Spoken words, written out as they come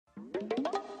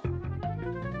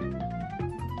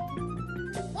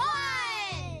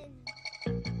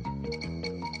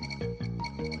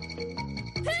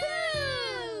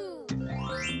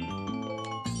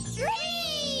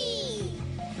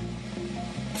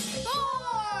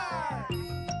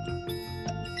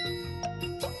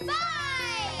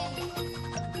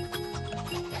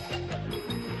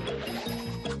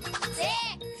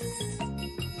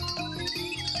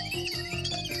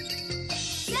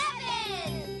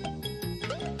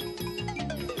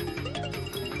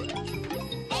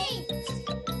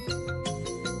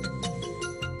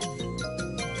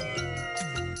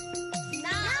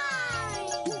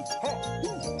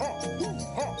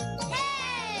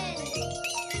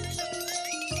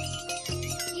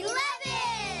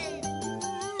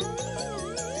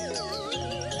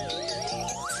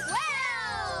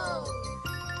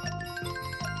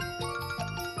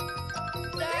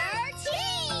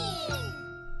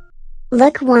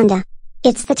Look, Wanda.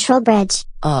 It's the troll bridge.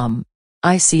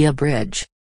 I see a bridge.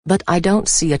 But I don't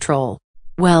see a troll.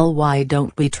 Well, why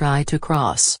don't we try to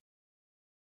cross?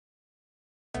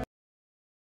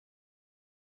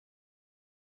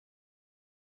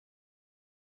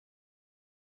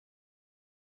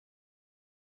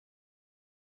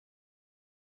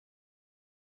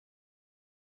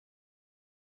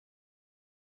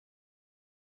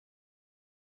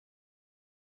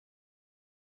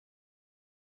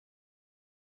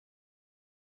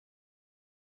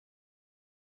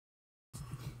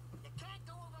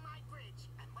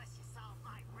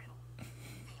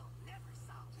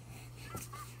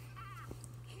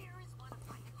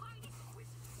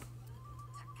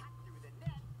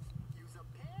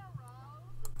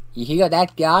 You hear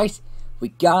that, guys? We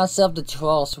gotta solve the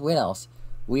trolls' riddles.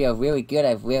 We are really good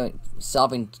at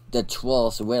solving the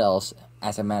trolls' riddles.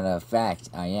 As a matter of fact,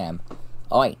 I am.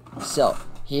 Alright, so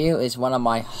here is one of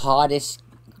my hardest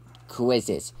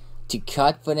quizzes. To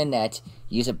cut through the net,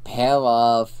 use a pair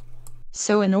of...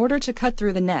 So in order to cut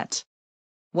through the net,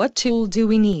 what tool do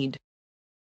we need?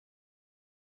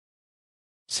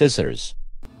 Scissors.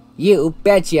 You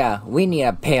betcha! We need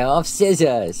a pair of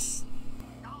scissors!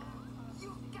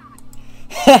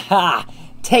 Haha!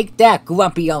 Take that,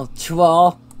 grumpy old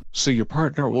troll! So your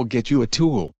partner will get you a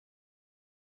tool.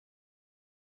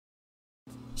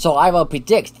 So I will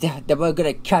predict that we're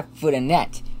gonna cut through the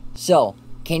net. So,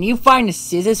 can you find the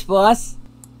scissors for us?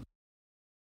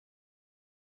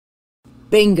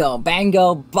 Bingo,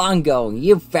 bango, bongo!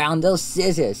 You found those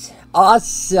scissors!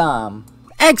 Awesome!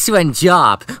 Excellent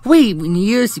job! We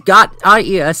got our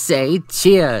ears say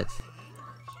cheers!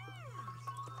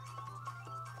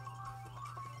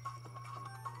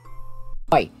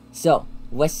 Alright, so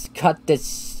let's cut the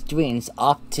strings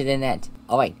off to the net.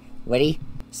 Alright, ready?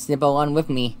 Snip along with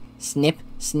me. Snip,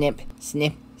 snip,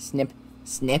 snip, snip,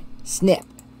 snip, snip.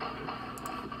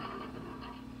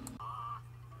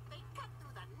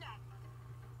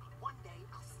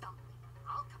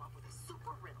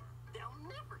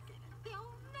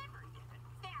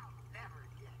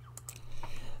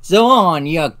 So on,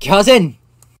 your cousin!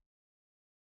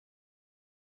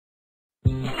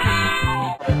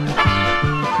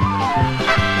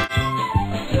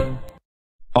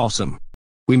 Awesome.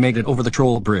 We made it over the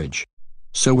troll bridge.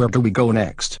 So where do we go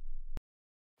next?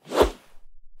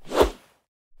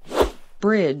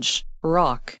 Bridge,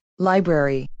 rock,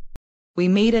 library. We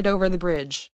made it over the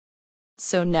bridge.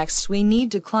 So next we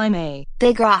need to climb a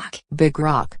big rock. Big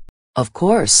rock. Of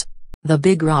course. The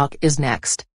big rock is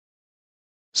next.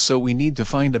 So we need to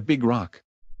find a big rock.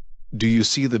 Do you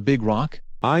see the big rock?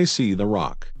 I see the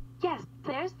rock. Yes,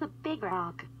 there's the big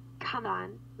rock. Come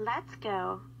on, let's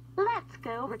go. Let's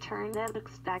go return the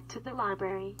books back to the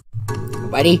library.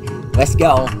 Ready? Let's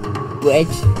go.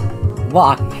 Bridge,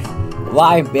 rock,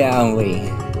 library.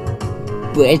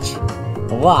 Bridge,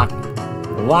 rock,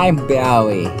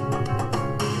 library.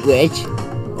 Bridge,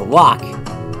 rock,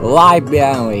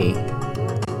 library.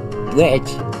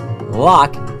 Bridge,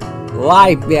 rock,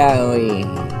 library.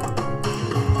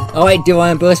 Alright,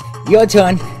 Dora and Bruce, your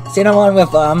turn. Sit on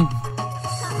with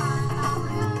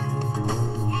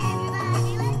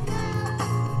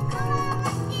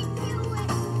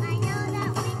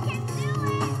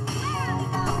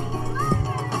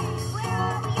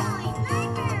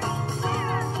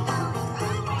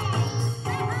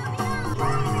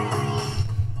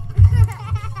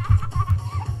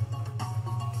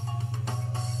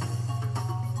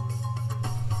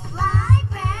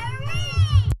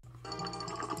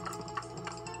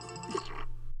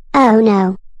Oh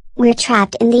no. We're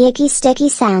trapped in the icky sticky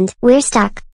sand. We're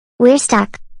stuck. We're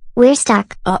stuck. We're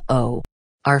stuck. Uh-oh.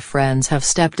 Our friends have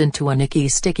stepped into an icky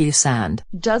sticky sand.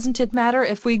 Doesn't it matter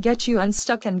if we get you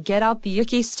unstuck and get out the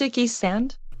icky sticky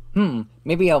sand?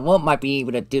 Maybe a wolf might be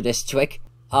able to do this trick.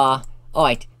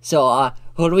 Alright, so,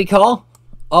 who do we call?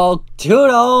 Oh,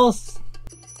 Toodles!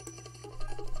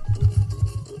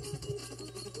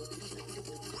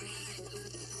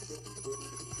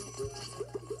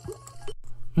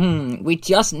 We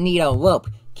just need a rope.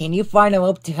 Can you find a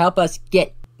rope to help us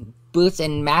get Boots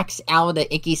and Max out of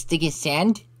the icky sticky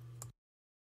sand?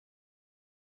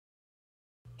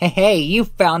 Hey, you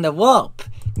found the rope!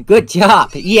 Good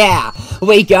job! Yeah!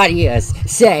 We got ears!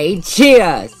 Say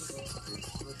cheers!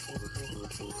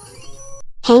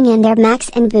 Hang in there, Max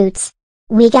and Boots.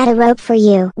 We got a rope for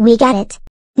you. We got it.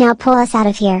 Now pull us out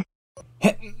of here.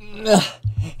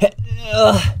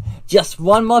 Just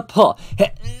one more pull.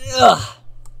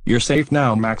 You're safe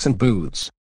now, Max and Boots.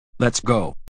 Let's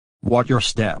go. Watch your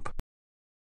step.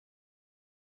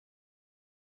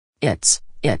 It's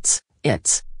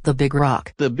the big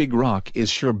rock. The big rock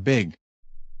is sure big.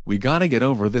 We gotta get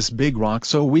over this big rock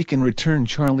so we can return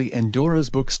Charlie and Dora's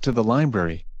books to the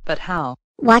library. But how?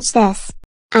 Watch this.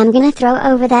 I'm gonna throw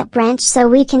over that branch so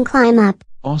we can climb up.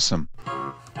 Awesome.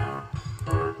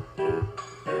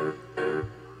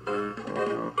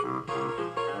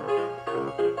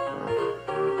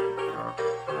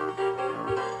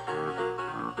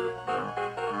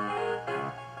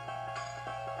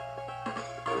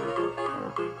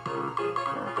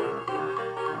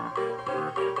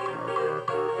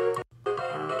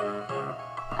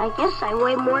 I guess I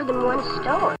weigh more than 1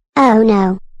 stone. Oh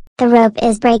no. The rope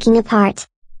is breaking apart.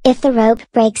 If the rope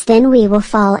breaks, then we will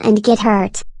fall and get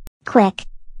hurt. Quick.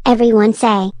 Everyone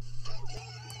say.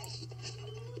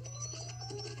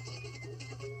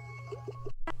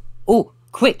 Oh,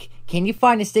 quick! Can you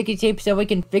find the sticky tape so we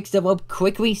can fix the rope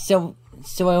quickly so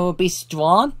it will be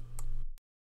strong?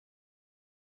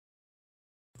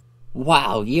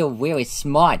 Wow, you're really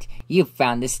smart. You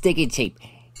found the sticky tape.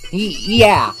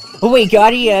 Yeah, we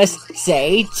got ears.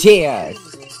 Say cheers.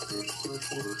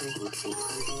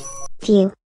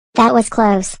 Phew. That was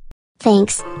close.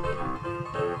 Thanks.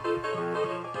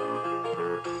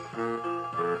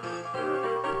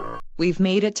 We've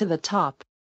made it to the top.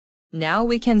 Now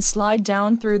we can slide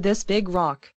down through this big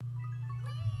rock.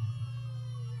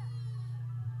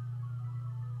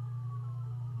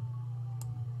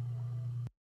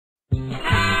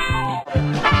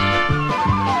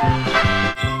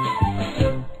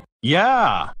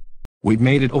 Yeah! We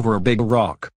made it over a big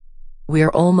rock.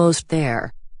 We're almost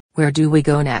there. Where do we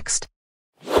go next?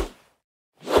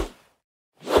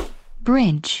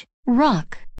 Bridge,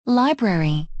 rock,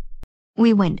 library.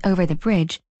 We went over the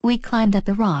bridge, we climbed up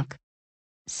the rock.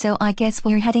 So I guess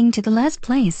we're heading to the last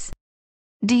place.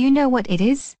 Do you know what it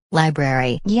is?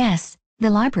 Library. Yes, the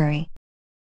library.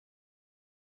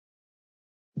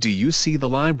 Do you see the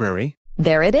library?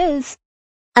 There it is.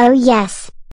 Oh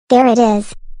yes. There it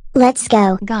is. Let's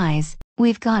go. Guys,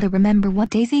 we've got to remember what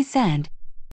Daisy said.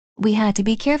 We had to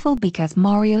be careful because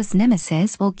Mario's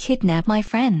nemesis will kidnap my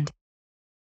friend.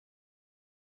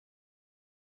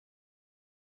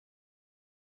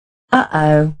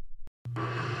 Uh-oh.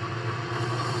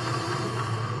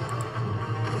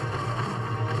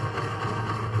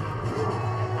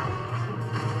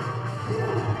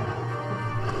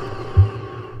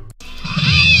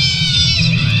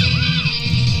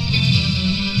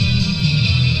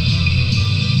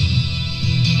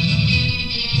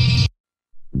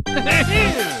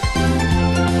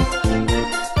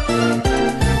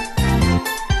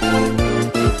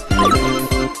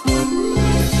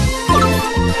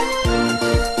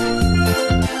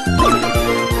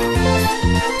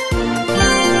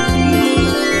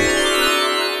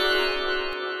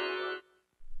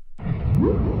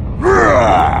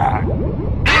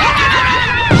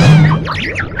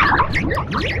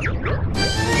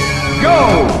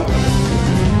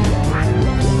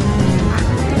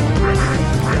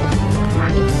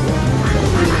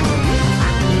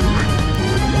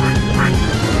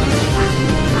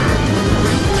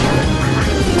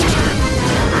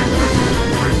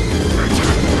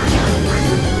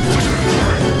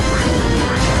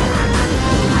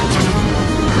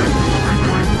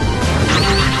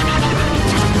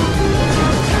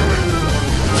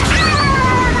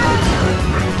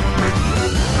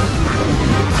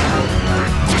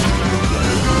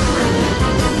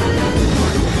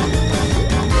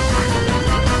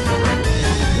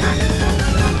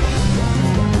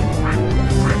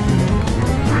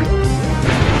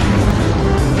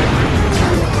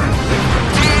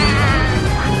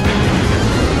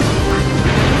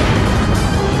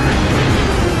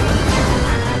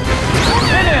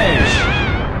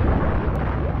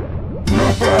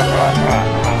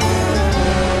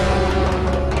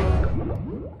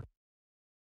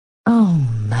 Oh,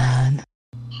 man.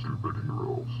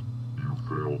 Superheroes, you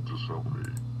failed to sell me,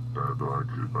 and I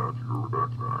kidnapped your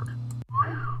backpack.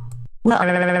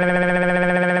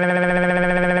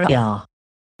 Yeah.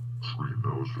 Scream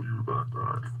knows for you,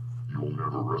 backpack. You'll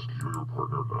never rescue your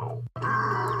partner now.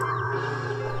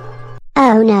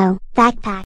 Oh no, backpack.